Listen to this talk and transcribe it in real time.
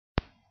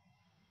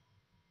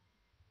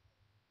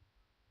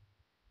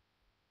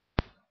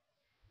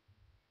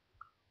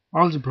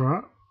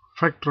Algebra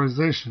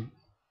factorization.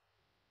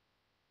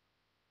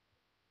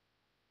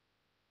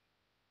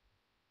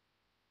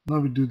 Now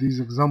we do these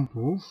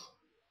examples.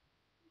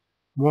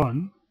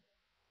 1.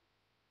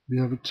 We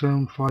have a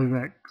term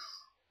 5x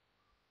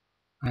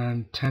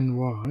and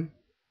 10y.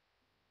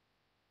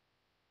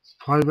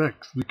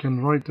 5x we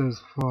can write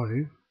as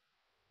 5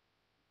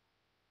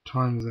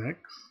 times x.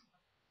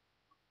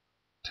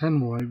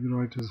 10y we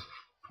write as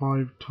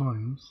 5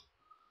 times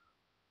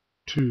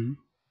 2y.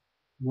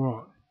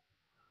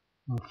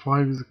 Now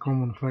 5 is a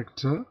common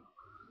factor,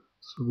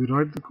 so we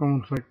write the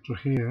common factor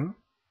here,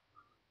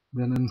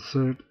 then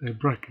insert a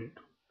bracket.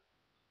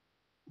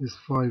 This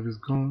 5 is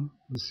gone,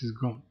 this is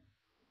gone.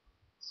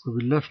 So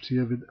we're left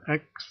here with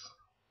x,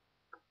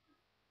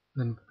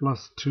 then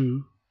plus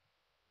 2y.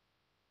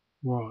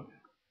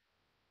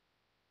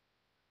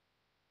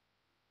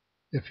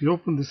 If you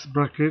open this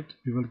bracket,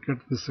 you will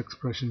get this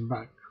expression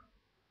back.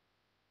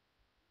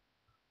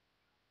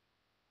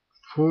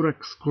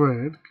 4x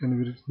squared can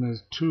be written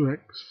as 2x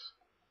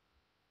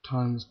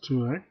times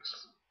 2x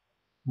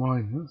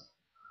minus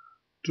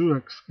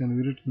 2x can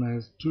be written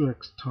as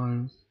 2x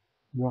times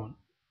 1.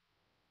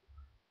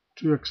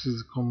 2x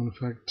is a common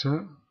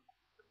factor,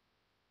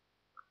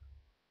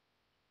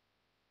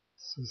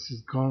 so this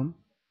is gone.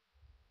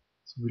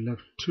 So we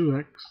left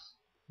 2x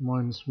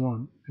minus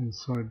 1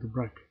 inside the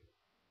bracket.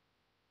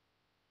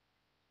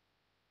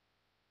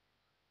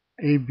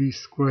 ab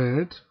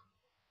squared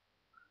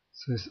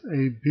says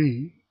ab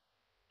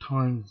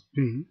times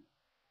b.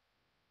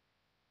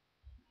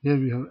 Here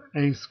we have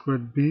a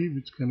squared b,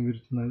 which can be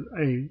written as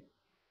a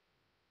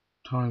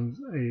times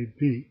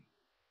ab.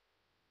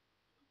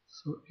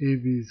 So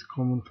ab is a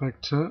common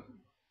factor.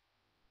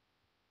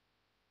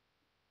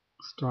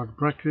 Start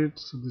bracket,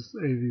 so this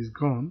ab is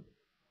gone.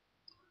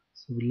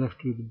 So we're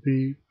left with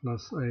b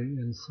plus a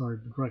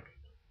inside the bracket.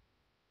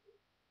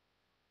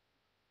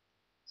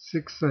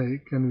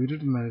 6a can be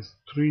written as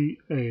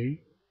 3a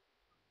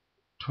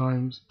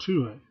times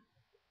 2a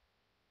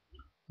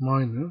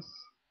minus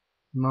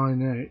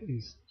 9a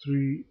is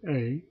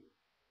 3a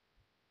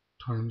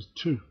times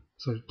 2,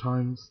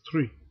 times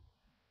 3.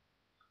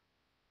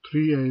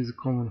 3a is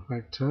a common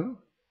factor.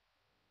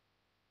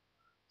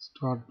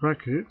 Start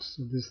bracket,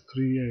 so this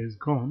 3a is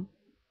gone.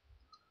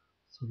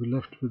 So we're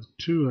left with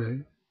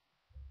 2a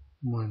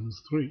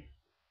minus 3.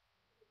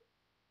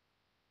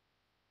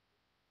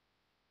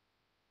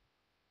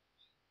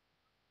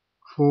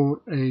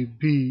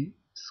 4ab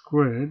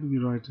squared we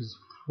write as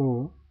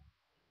 4abb.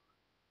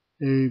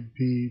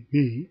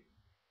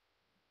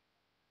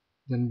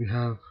 Then we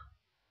have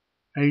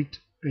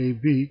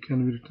 8ab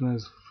can be written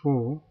as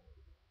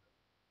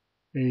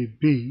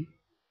 4ab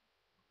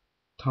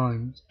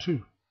times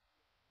 2.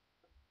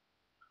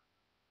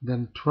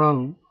 Then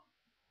 12a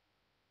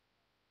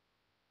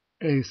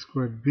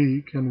squared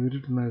b can be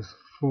written as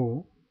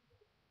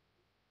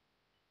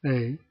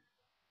 4ab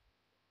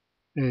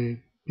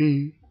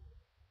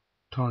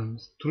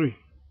times 3.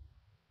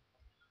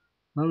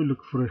 Now we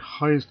look for a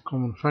highest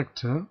common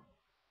factor.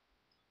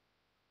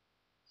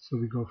 So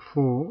we go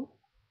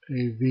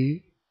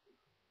 4ab,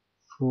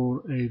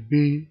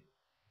 4ab,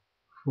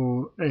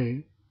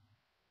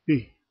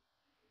 4ab.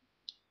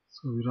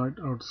 So we write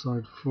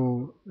outside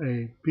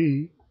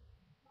 4ab,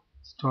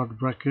 start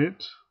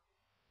bracket.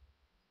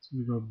 So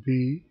we got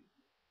b,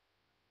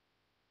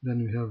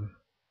 then we have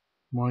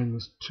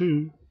minus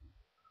 2.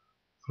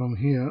 From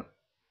here,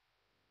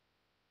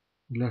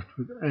 left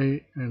with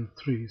a and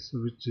 3, so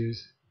which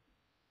is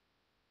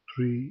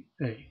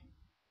 3a.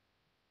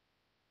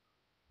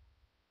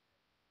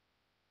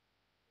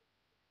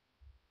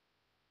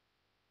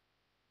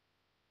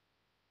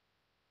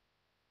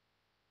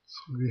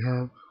 So we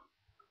have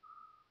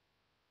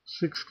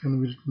 6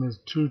 can be written as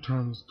 2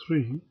 times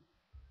 3.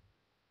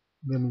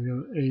 Then we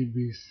have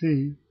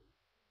ABC.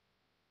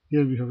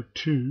 Here we have a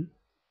 2.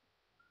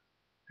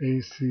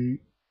 AC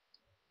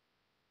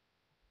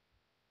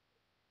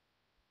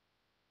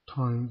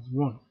times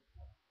 1.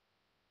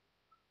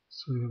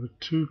 So we have a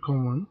 2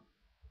 common.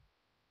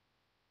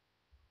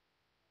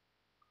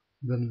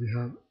 Then we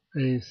have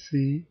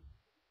AC.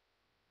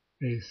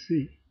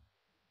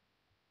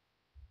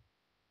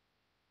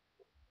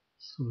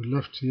 So we're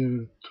left here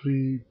with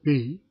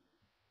 3b.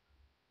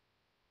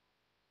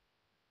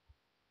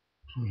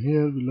 From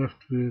here we're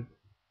left with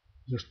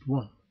just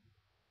 1.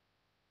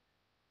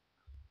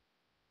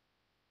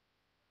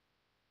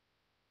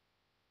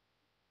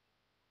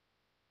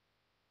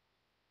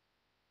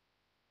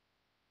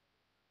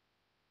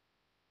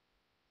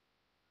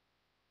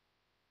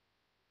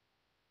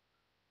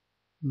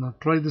 Now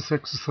try this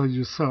exercise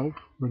yourself.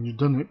 When you've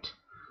done it,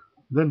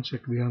 then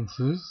check the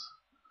answers.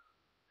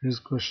 Here's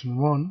question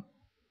 1.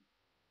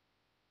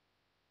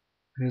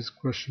 Here's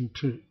question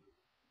 2.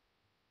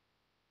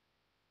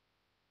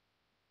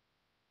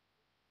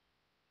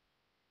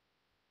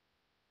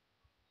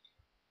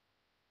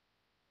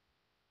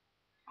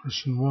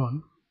 Question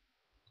 1.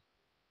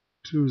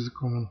 2 is a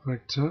common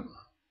factor.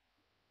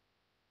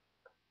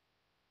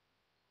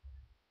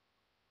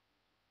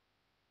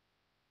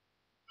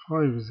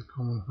 5 is a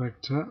common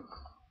factor.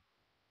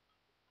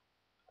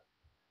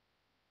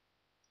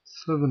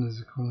 7 is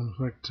a common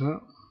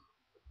factor.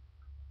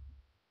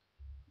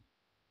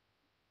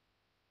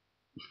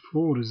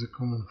 4 is a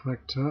common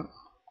factor.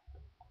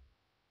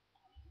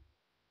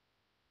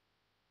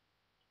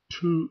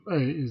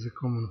 2a is a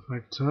common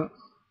factor.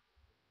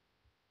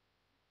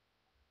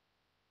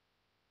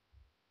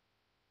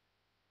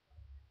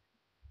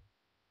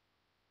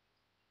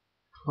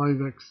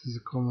 5x is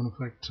a common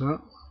factor.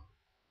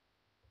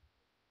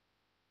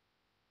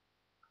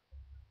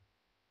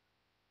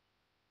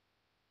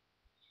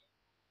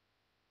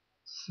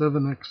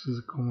 7x is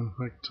a common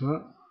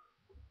factor.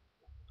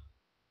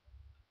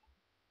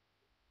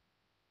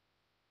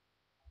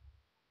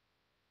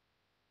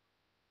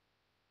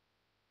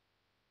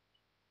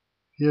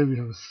 Here we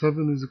have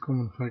 7 is a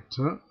common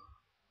factor.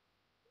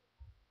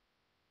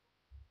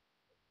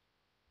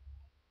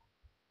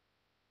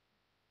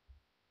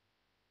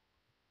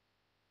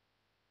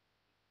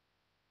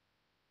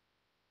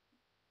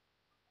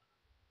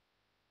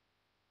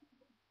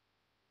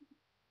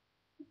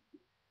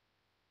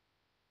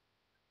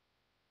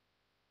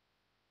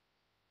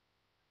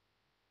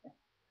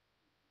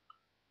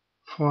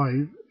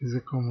 Five is a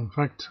common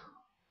factor.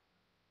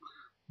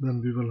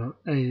 Then we will have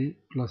a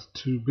plus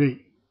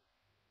 2b.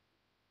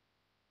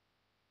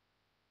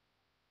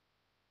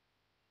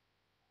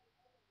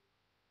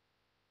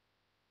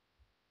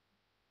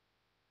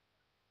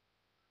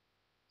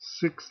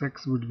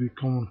 6x would be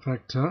common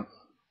factor.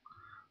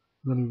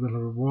 Then we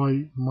will have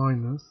y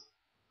minus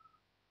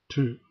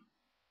 2.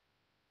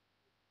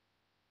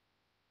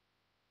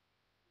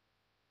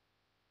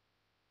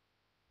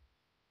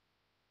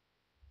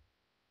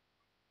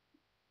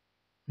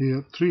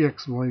 Here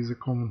 3xy is a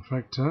common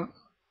factor.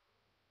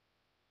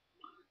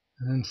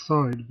 And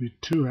inside will be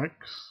 2x,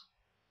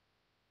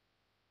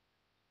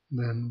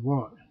 then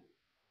y.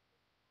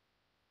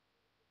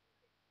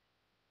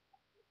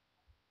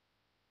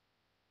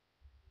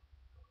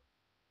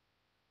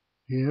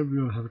 Here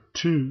we will have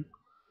 2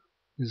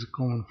 is a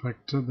common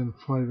factor, then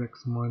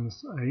 5x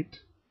minus 8.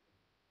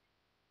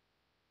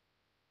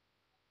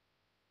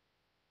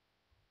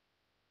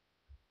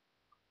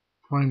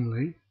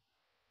 Finally,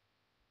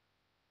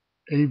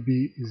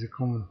 AB is a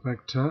common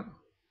factor,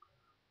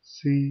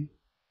 C,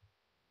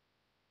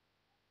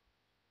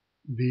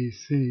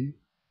 BC,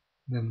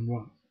 then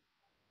 1.